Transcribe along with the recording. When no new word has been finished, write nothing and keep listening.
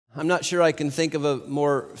I'm not sure I can think of a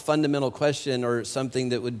more fundamental question or something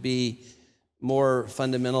that would be more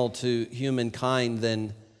fundamental to humankind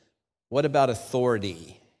than what about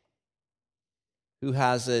authority? Who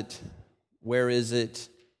has it? Where is it?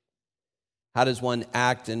 How does one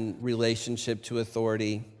act in relationship to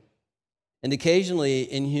authority? And occasionally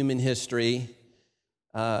in human history,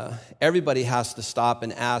 everybody has to stop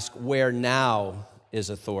and ask, where now is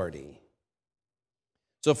authority?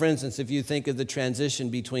 So for instance, if you think of the transition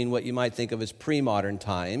between what you might think of as pre-modern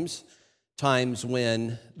times, times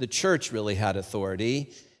when the church really had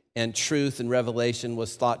authority and truth and revelation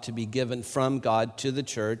was thought to be given from God to the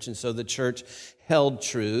church, and so the church held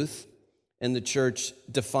truth, and the church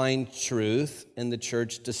defined truth, and the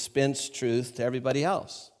church dispensed truth to everybody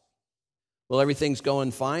else. Well, everything's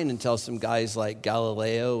going fine until some guys like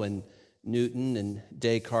Galileo and Newton and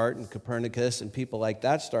Descartes and Copernicus and people like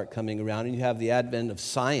that start coming around, and you have the advent of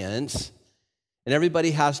science, and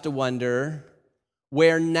everybody has to wonder,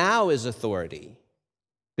 where now is authority?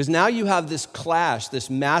 Because now you have this clash,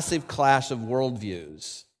 this massive clash of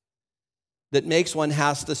worldviews that makes one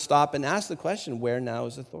has to stop and ask the question, where now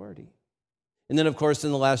is authority? And then, of course,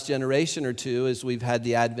 in the last generation or two, as we've had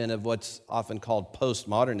the advent of what's often called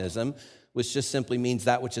postmodernism, which just simply means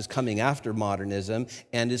that which is coming after modernism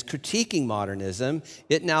and is critiquing modernism,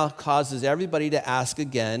 it now causes everybody to ask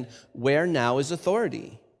again, where now is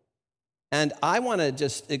authority? And I want to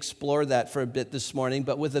just explore that for a bit this morning,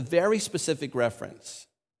 but with a very specific reference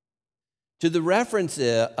to the reference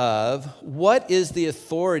of what is the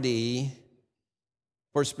authority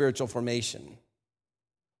for spiritual formation?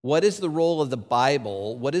 What is the role of the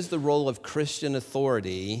Bible? What is the role of Christian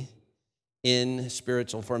authority in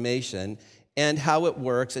spiritual formation, and how it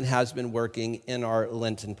works and has been working in our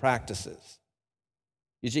Lenten practices?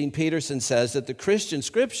 Eugene Peterson says that the Christian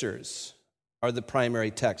scriptures are the primary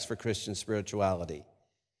text for Christian spirituality,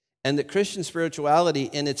 and that Christian spirituality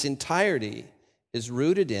in its entirety is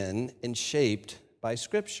rooted in and shaped by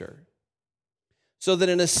Scripture. So that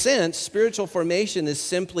in a sense, spiritual formation is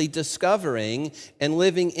simply discovering and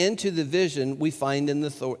living into the vision we find in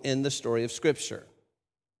the story of Scripture.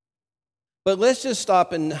 But let's just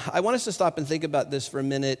stop, and I want us to stop and think about this for a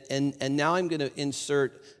minute, and now I'm going to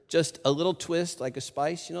insert just a little twist, like a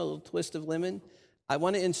spice, a little twist of lemon. I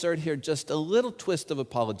want to insert here just a little twist of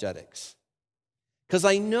apologetics. Because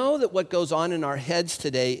I know that what goes on in our heads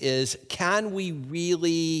today is, can we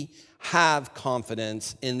really have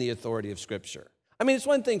confidence in the authority of Scripture? I mean, it's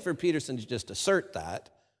one thing for Peterson to just assert that,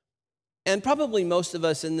 and probably most of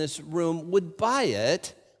us in this room would buy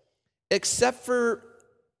it, except for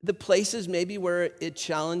the places maybe where it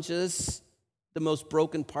challenges the most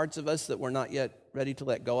broken parts of us that we're not yet ready to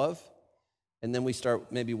let go of, and then we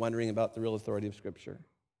start maybe wondering about the real authority of Scripture.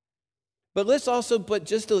 But let's also put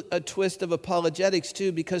just a twist of apologetics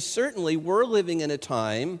too, because certainly we're living in a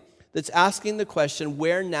time that's asking the question,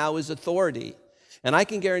 where now is authority? And I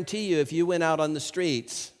can guarantee you, if you went out on the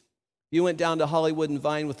streets, you went down to Hollywood and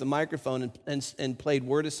Vine with the microphone and played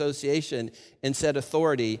word association and said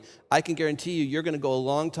authority, I can guarantee you, you're going to go a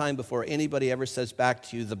long time before anybody ever says back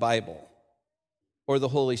to you the Bible or the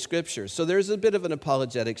Holy Scriptures. So there's a bit of an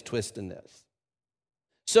apologetics twist in this.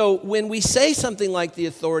 So when we say something like the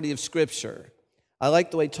authority of Scripture, I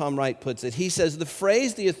like the way Tom Wright puts it. He says the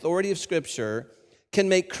phrase the authority of Scripture can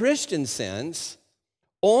make Christian sense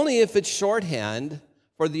only if it's shorthand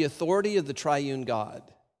for the authority of the triune God.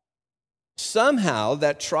 Somehow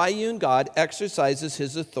that triune God exercises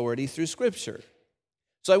his authority through Scripture.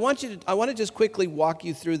 So I want to just quickly walk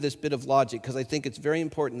you through this bit of logic, because I think it's very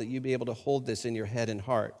important that you be able to hold this in your head and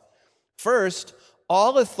heart. First,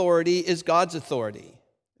 all authority is God's authority.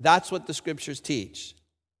 That's what the Scriptures teach.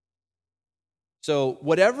 So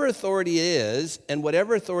whatever authority is, and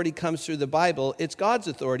whatever authority comes through the Bible, it's God's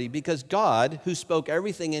authority, because God, who spoke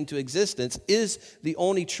everything into existence, is the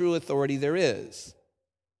only true authority there is.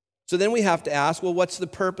 So then we have to ask, well, what's the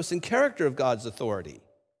purpose and character of God's authority?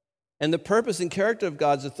 And the purpose and character of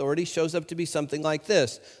God's authority shows up to be something like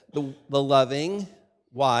this: the loving,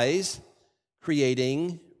 wise,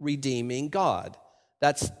 creating, redeeming God.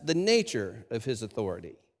 That's the nature of his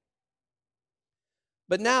authority.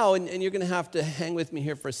 But now, and you're going to have to hang with me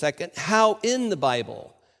here for a second, how in the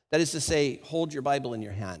Bible, that is to say, hold your Bible in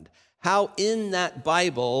your hand, how in that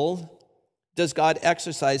Bible does God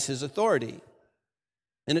exercise his authority?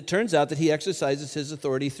 And it turns out that he exercises his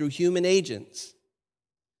authority through human agents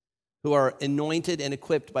who are anointed and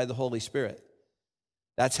equipped by the Holy Spirit.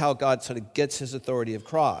 That's how God sort of gets his authority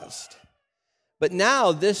across. But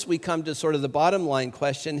now we come to sort of the bottom line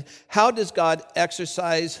question: how does God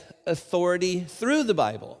exercise authority through the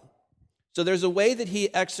Bible? So there's a way that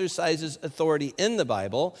he exercises authority in the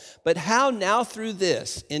Bible, but how now through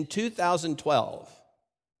this, in 2012,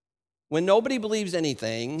 when nobody believes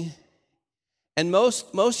anything, and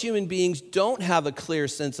most human beings don't have a clear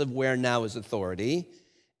sense of where now is authority,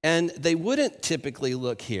 and they wouldn't typically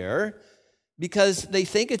look here because they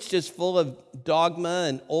think it's just full of dogma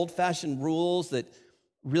and old-fashioned rules that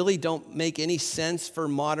really don't make any sense for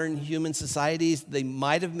modern human societies. They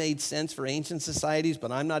might have made sense for ancient societies,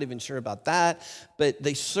 but I'm not even sure about that. But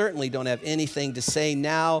they certainly don't have anything to say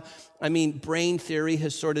now. I mean, brain theory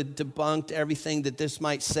has sort of debunked everything that this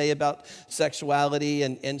might say about sexuality,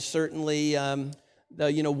 and certainly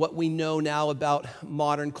what we know now about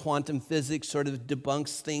modern quantum physics sort of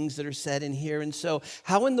debunks things that are said in here. And so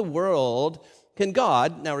how in the world can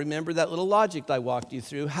God, now remember that little logic I walked you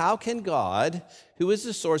through, how can God, who is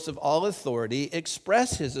the source of all authority,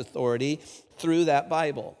 express his authority through that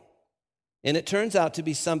Bible? And it turns out to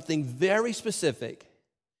be something very specific,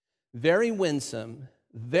 very winsome,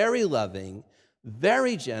 very loving,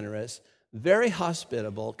 very generous, very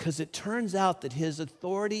hospitable, because it turns out that his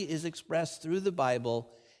authority is expressed through the Bible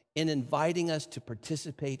in inviting us to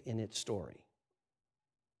participate in its story.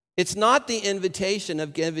 It's not the invitation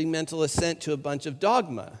of giving mental assent to a bunch of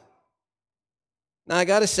dogma. Now, I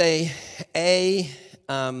got to say, I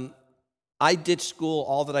ditched school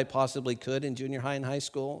all that I possibly could in junior high and high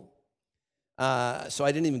school. So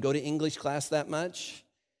I didn't even go to English class that much.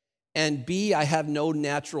 And B, I have no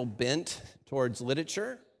natural bent towards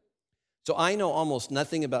literature. So I know almost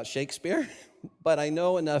nothing about Shakespeare, but I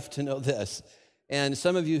know enough to know this. And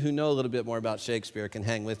some of you who know a little bit more about Shakespeare can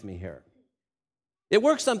hang with me here. It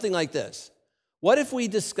works something like this. What if we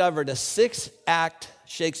discovered a 6-act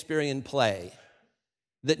Shakespearean play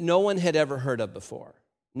that no one had ever heard of before,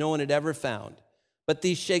 no one had ever found, but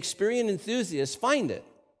these Shakespearean enthusiasts find it,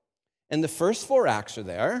 and the first 4 acts are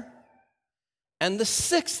there, and the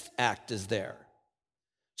 6th act is there.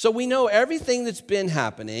 So we know everything that's been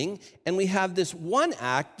happening, and we have this 1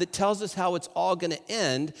 act that tells us how it's all going to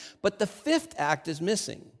end, but the 5th act is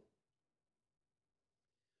missing.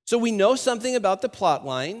 So we know something about the plot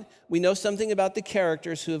line, we know something about the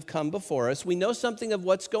characters who have come before us, we know something of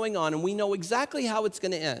what's going on, and we know exactly how it's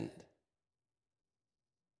going to end.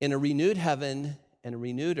 In a renewed heaven and a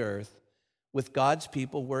renewed earth, with God's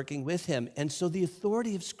people working with him. And so the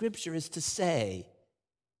authority of Scripture is to say,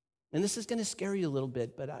 and this is going to scare you a little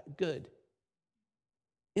bit, but good,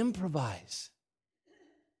 improvise.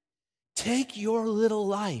 Take your little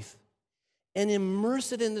life and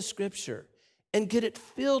immerse it in the Scripture, and get it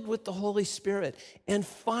filled with the Holy Spirit, and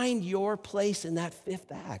find your place in that 5th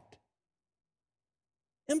act.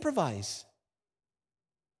 Improvise.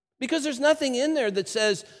 Because there's nothing in there that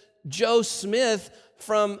says, Joe Smith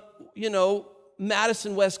from,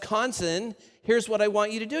 Madison, Wisconsin, here's what I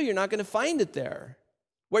want you to do. You're not going to find it there.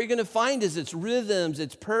 What you're going to find is its rhythms,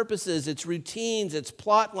 its purposes, its routines, its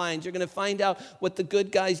plot lines. You're going to find out what the good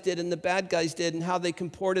guys did and the bad guys did and how they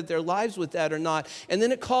comported their lives with that or not. And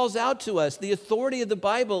then it calls out to us. The authority of the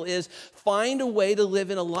Bible is find a way to live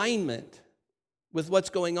in alignment with what's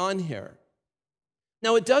going on here.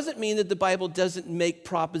 Now, it doesn't mean that the Bible doesn't make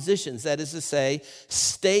propositions. That is to say,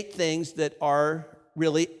 state things that are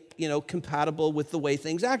really, compatible with the way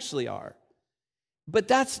things actually are.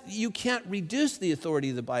 But you can't reduce the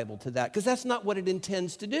authority of the Bible to that, because that's not what it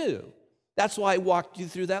intends to do. That's why I walked you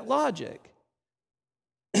through that logic.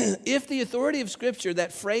 If the authority of Scripture,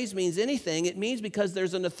 that phrase means anything, it means because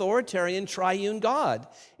there's an authoritarian triune God,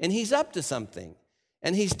 and he's up to something.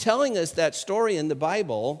 And he's telling us that story in the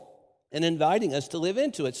Bible and inviting us to live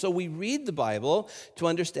into it. So we read the Bible to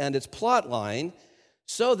understand its plot line,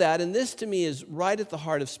 so that, and this to me is right at the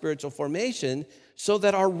heart of spiritual formation, so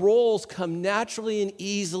that our roles come naturally and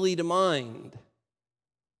easily to mind.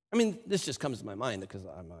 I mean, this just comes to my mind because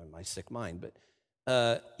I'm my sick mind,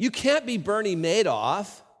 but you can't be Bernie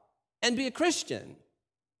Madoff and be a Christian.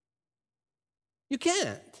 You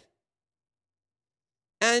can't.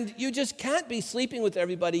 And you just can't be sleeping with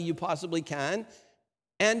everybody you possibly can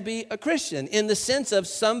and be a Christian, in the sense of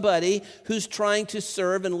somebody who's trying to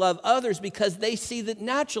serve and love others because they see that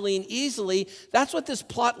naturally and easily. That's what this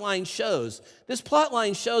plot line shows. This plot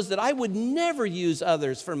line shows that I would never use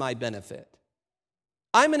others for my benefit.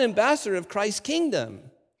 I'm an ambassador of Christ's kingdom.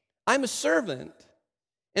 I'm a servant.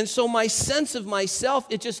 And so my sense of myself,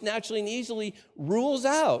 it just naturally and easily rules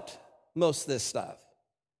out most of this stuff.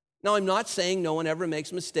 Now, I'm not saying no one ever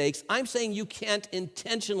makes mistakes. I'm saying you can't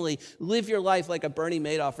intentionally live your life like a Bernie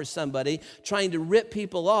Madoff or somebody, trying to rip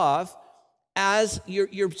people off as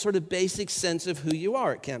your sort of basic sense of who you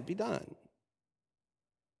are. It can't be done.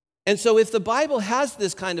 And so if the Bible has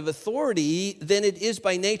this kind of authority, then it is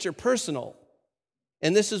by nature personal.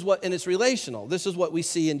 And it's relational. This is what we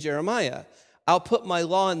see in Jeremiah. I'll put my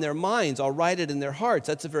law in their minds. I'll write it in their hearts.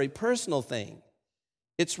 That's a very personal thing.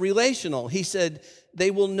 It's relational. He said,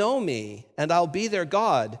 they will know me, and I'll be their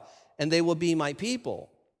God, and they will be my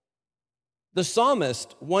people. The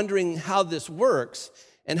psalmist, wondering how this works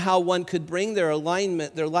and how one could bring their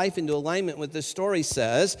life into alignment with this story,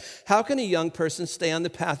 says, how can a young person stay on the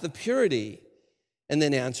path of purity? And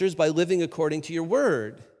then answers, by living according to your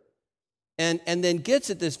word. And then gets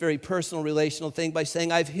at this very personal, relational thing by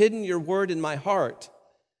saying, I've hidden your word in my heart.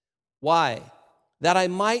 Why? That I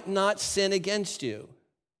might not sin against you.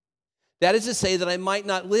 That is to say, that I might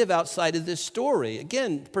not live outside of this story.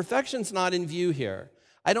 Again, perfection's not in view here.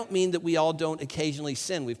 I don't mean that we all don't occasionally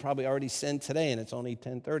sin. We've probably already sinned today, and it's only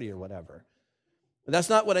 10:30 or whatever. But that's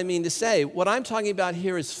not what I mean to say. What I'm talking about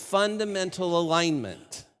here is fundamental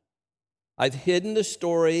alignment. I've hidden the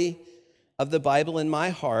story of the Bible in my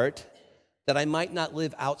heart that I might not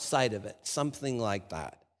live outside of it, something like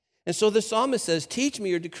that. And so the psalmist says, teach me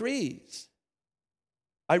your decrees.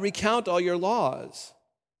 I recount all your laws.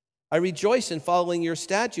 I rejoice in following your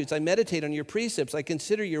statutes. I meditate on your precepts. I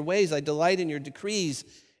consider your ways. I delight in your decrees,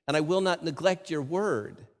 and I will not neglect your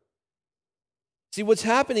word. See, what's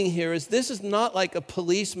happening here is this is not like a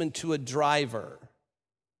policeman to a driver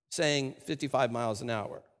saying 55 miles an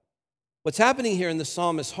hour. What's happening here in the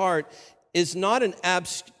psalmist's heart is not an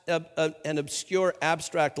obscure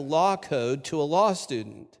abstract law code to a law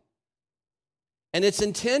student. And its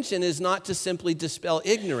intention is not to simply dispel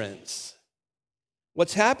ignorance.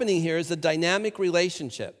 What's happening here is a dynamic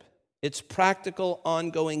relationship. It's practical,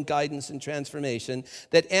 ongoing guidance and transformation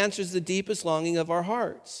that answers the deepest longing of our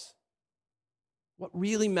hearts. What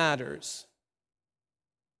really matters?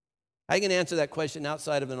 I can answer that question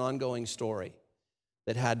outside of an ongoing story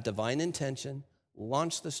that had divine intention,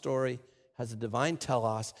 launched the story, has a divine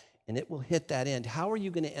telos, and it will hit that end. How are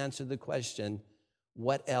you going to answer the question,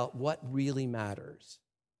 what really matters,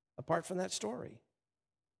 apart from that story?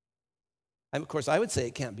 And of course, I would say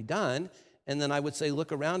it can't be done, and then I would say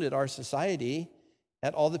look around at our society,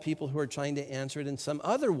 at all the people who are trying to answer it in some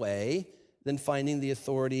other way than finding the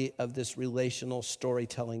authority of this relational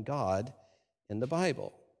storytelling God in the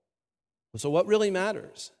Bible. So what really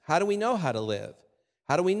matters? How do we know how to live?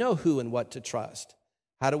 How do we know who and what to trust?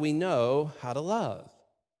 How do we know how to love?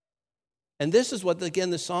 And this is what, again,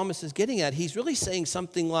 the psalmist is getting at. He's really saying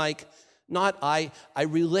something like, not I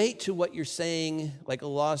relate to what you're saying like a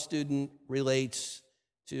law student relates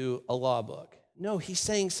to a law book. No, he's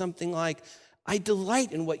saying something like, I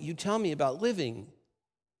delight in what you tell me about living.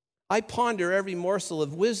 I ponder every morsel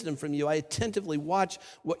of wisdom from you. I attentively watch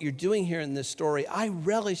what you're doing here in this story. I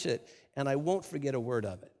relish it, and I won't forget a word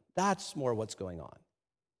of it. That's more what's going on.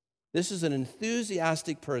 This is an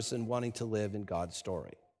enthusiastic person wanting to live in God's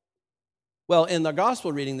story. Well, in the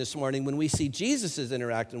gospel reading this morning, when we see Jesus is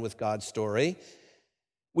interacting with God's story,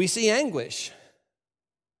 we see anguish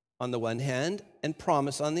on the one hand and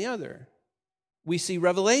promise on the other. We see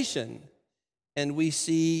revelation and we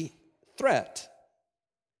see threat.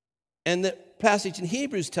 And the passage in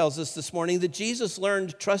Hebrews tells us this morning that Jesus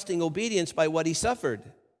learned trusting obedience by what he suffered.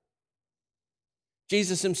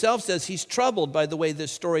 Jesus himself says he's troubled by the way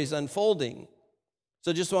this story is unfolding.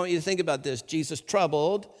 So just want you to think about this. Jesus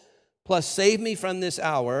troubled, plus save me from this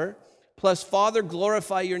hour, plus Father,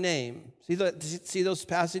 glorify your name. See those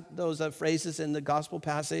phrases in the gospel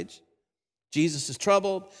passage? Jesus is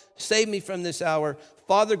troubled, save me from this hour,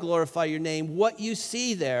 Father, glorify your name. What you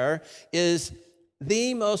see there is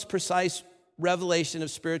the most precise revelation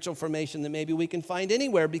of spiritual formation that maybe we can find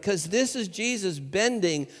anywhere, because this is Jesus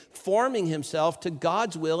bending, forming himself to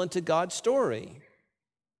God's will and to God's story.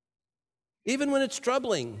 Even when it's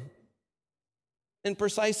troubling, and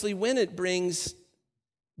precisely when it brings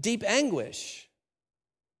deep anguish,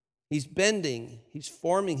 he's bending, he's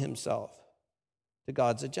forming himself to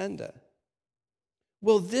God's agenda.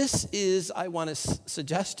 Well, this is, I want to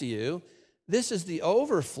suggest to you, this is the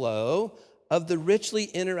overflow of the richly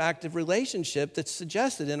interactive relationship that's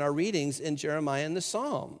suggested in our readings in Jeremiah and the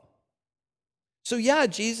Psalm. So yeah,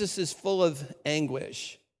 Jesus is full of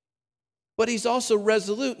anguish, but he's also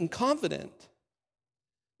resolute and confident,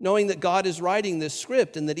 knowing that God is writing this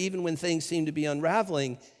script and that even when things seem to be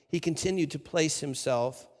unraveling, he continued to place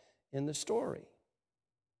himself in the story.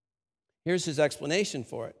 Here's his explanation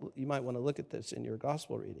for it. You might want to look at this in your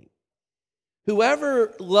gospel reading.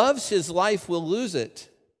 Whoever loves his life will lose it,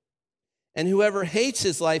 and whoever hates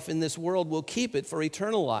his life in this world will keep it for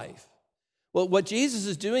eternal life. Well, what Jesus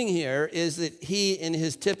is doing here is that he, in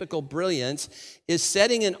his typical brilliance, is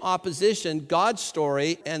setting in opposition God's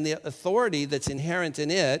story and the authority that's inherent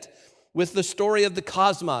in it with the story of the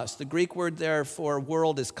cosmos. The Greek word there for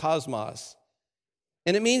world is cosmos.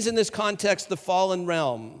 And it means in this context the fallen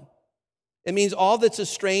realm. It means all that's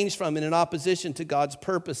estranged from and in opposition to God's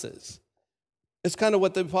purposes. It's kind of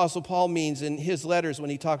what the Apostle Paul means in his letters when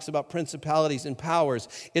he talks about principalities and powers.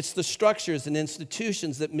 It's the structures and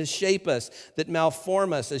institutions that misshape us, that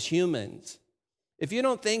malform us as humans. If you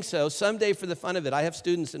don't think so, someday for the fun of it, I have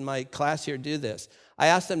students in my class here do this. I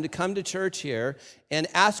ask them to come to church here and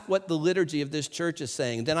ask what the liturgy of this church is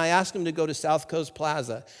saying. Then I ask them to go to South Coast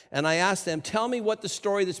Plaza, and I ask them, tell me what the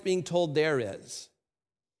story that's being told there is.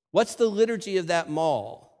 What's the liturgy of that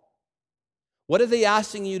mall? What are they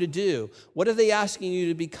asking you to do? What are they asking you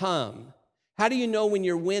to become? How do you know when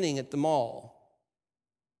you're winning at the mall?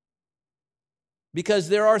 Because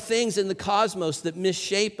there are things in the cosmos that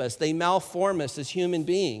misshape us. They malform us as human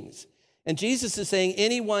beings. And Jesus is saying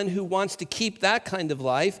anyone who wants to keep that kind of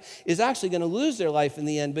life is actually going to lose their life in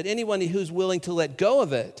the end, but anyone who's willing to let go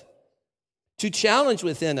of it, to challenge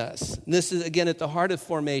within us, and this is again at the heart of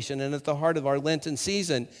formation and at the heart of our Lenten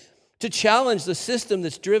season, to challenge the system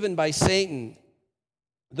that's driven by Satan,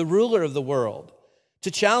 the ruler of the world,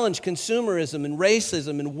 to challenge consumerism and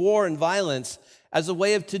racism and war and violence as a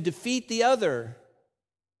way to defeat the other.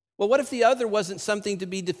 Well, what if the other wasn't something to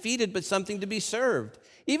be defeated, but something to be served?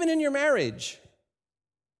 Even in your marriage.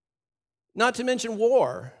 Not to mention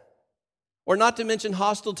war, or not to mention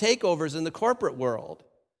hostile takeovers in the corporate world,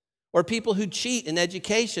 or people who cheat in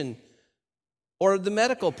education or the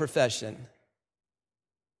medical profession.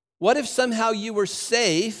 What if somehow you were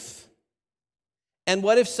safe, and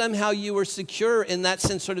what if somehow you were secure in that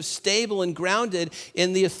sense, sort of stable and grounded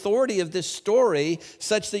in the authority of this story,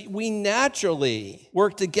 such that we naturally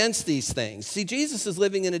worked against these things? See, Jesus is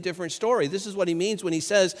living in a different story. This is what he means when he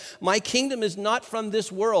says, my kingdom is not from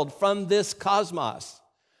this world, from this cosmos.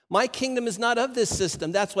 My kingdom is not of this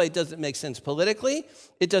system. That's why it doesn't make sense politically.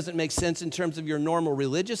 It doesn't make sense in terms of your normal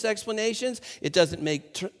religious explanations. It doesn't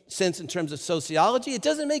make sense in terms of sociology. It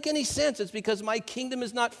doesn't make any sense. It's because my kingdom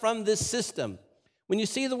is not from this system. When you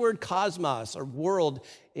see the word cosmos or world,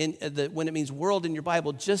 when it means world in your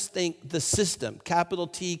Bible, just think the system, capital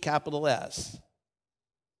T, capital S.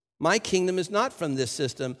 My kingdom is not from this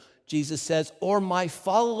system, Jesus says, or my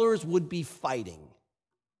followers would be fighting.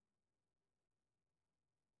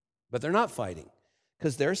 But they're not fighting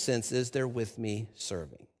because their sense is they're with me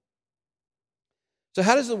serving. So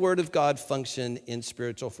how does the Word of God function in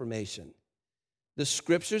spiritual formation? The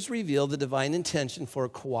Scriptures reveal the divine intention for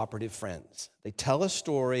cooperative friends. They tell a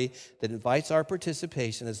story that invites our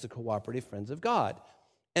participation as the cooperative friends of God.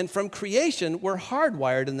 And from creation, we're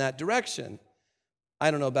hardwired in that direction.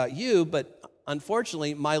 I don't know about you, but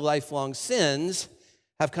unfortunately, my lifelong sins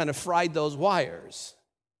have kind of fried those wires.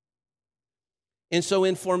 And so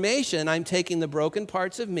in formation, I'm taking the broken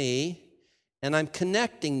parts of me and I'm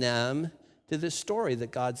connecting them to this story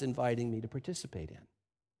that God's inviting me to participate in.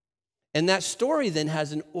 And that story then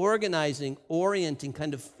has an organizing, orienting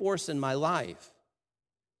kind of force in my life.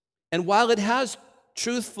 And while it has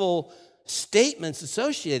truthful statements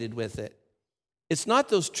associated with it, it's not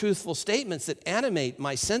those truthful statements that animate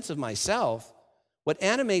my sense of myself. What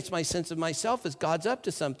animates my sense of myself is God's up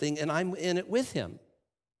to something and I'm in it with him.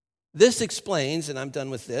 This explains, and I'm done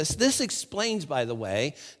with this explains, by the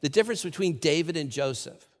way, the difference between David and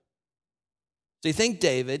Joseph. So you think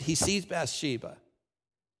David, he sees Bathsheba.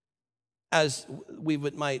 As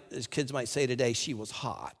kids might say today, she was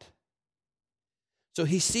hot. So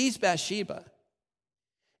he sees Bathsheba.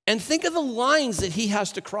 And think of the lines that he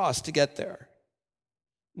has to cross to get there.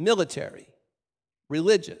 Military,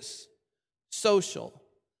 religious, social,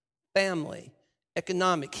 family,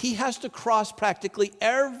 economic. He has to cross practically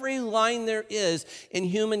every line there is in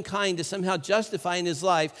humankind to somehow justify in his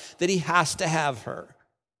life that he has to have her.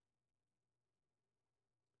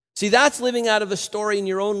 See, that's living out of a story in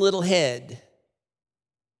your own little head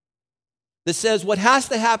that says what has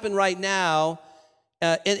to happen right now,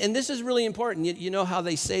 and this is really important. You know how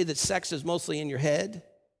they say that sex is mostly in your head?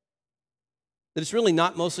 That it's really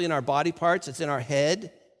not mostly in our body parts, it's in our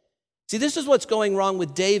head? See, this is what's going wrong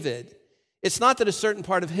with David. It's not that a certain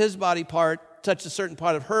part of his body part touched a certain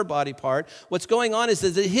part of her body part. What's going on is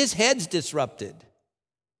that his head's disrupted.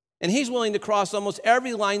 And he's willing to cross almost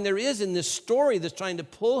every line there is in this story that's trying to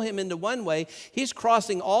pull him into one way. He's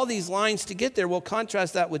crossing all these lines to get there. We'll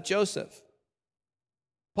contrast that with Joseph.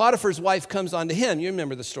 Potiphar's wife comes onto him. You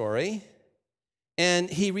remember the story. And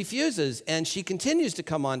he refuses, and she continues to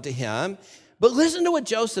come onto him. But listen to what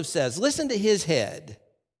Joseph says. Listen to his head.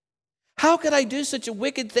 How could I do such a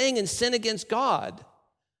wicked thing and sin against God?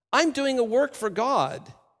 I'm doing a work for God,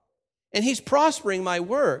 and he's prospering my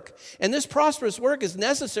work. And this prosperous work is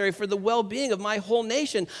necessary for the well-being of my whole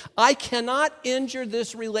nation. I cannot injure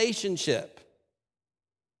this relationship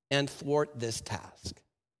and thwart this task.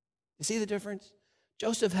 You see the difference?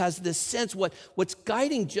 Joseph has this sense. What's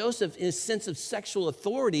guiding Joseph in his sense of sexual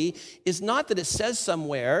authority is not that it says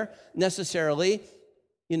somewhere necessarily,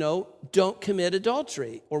 don't commit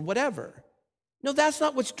adultery or whatever. No, that's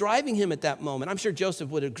not what's driving him at that moment. I'm sure Joseph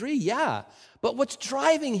would agree, yeah. But what's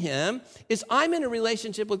driving him is I'm in a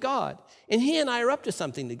relationship with God, and he and I are up to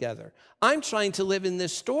something together. I'm trying to live in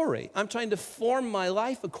this story. I'm trying to form my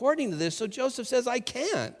life according to this. So Joseph says, I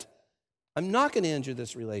can't. I'm not going to injure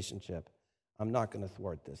this relationship. I'm not going to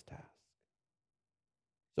thwart this task.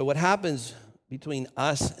 So what happens between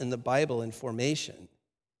us and the Bible in formation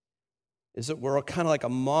is that we're kind of like a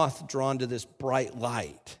moth drawn to this bright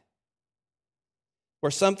light,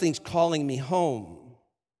 where something's calling me home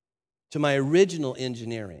to my original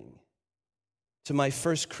engineering, to my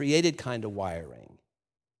first created kind of wiring,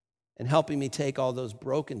 and helping me take all those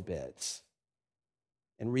broken bits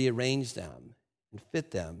and rearrange them and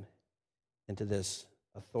fit them into this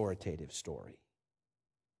authoritative story.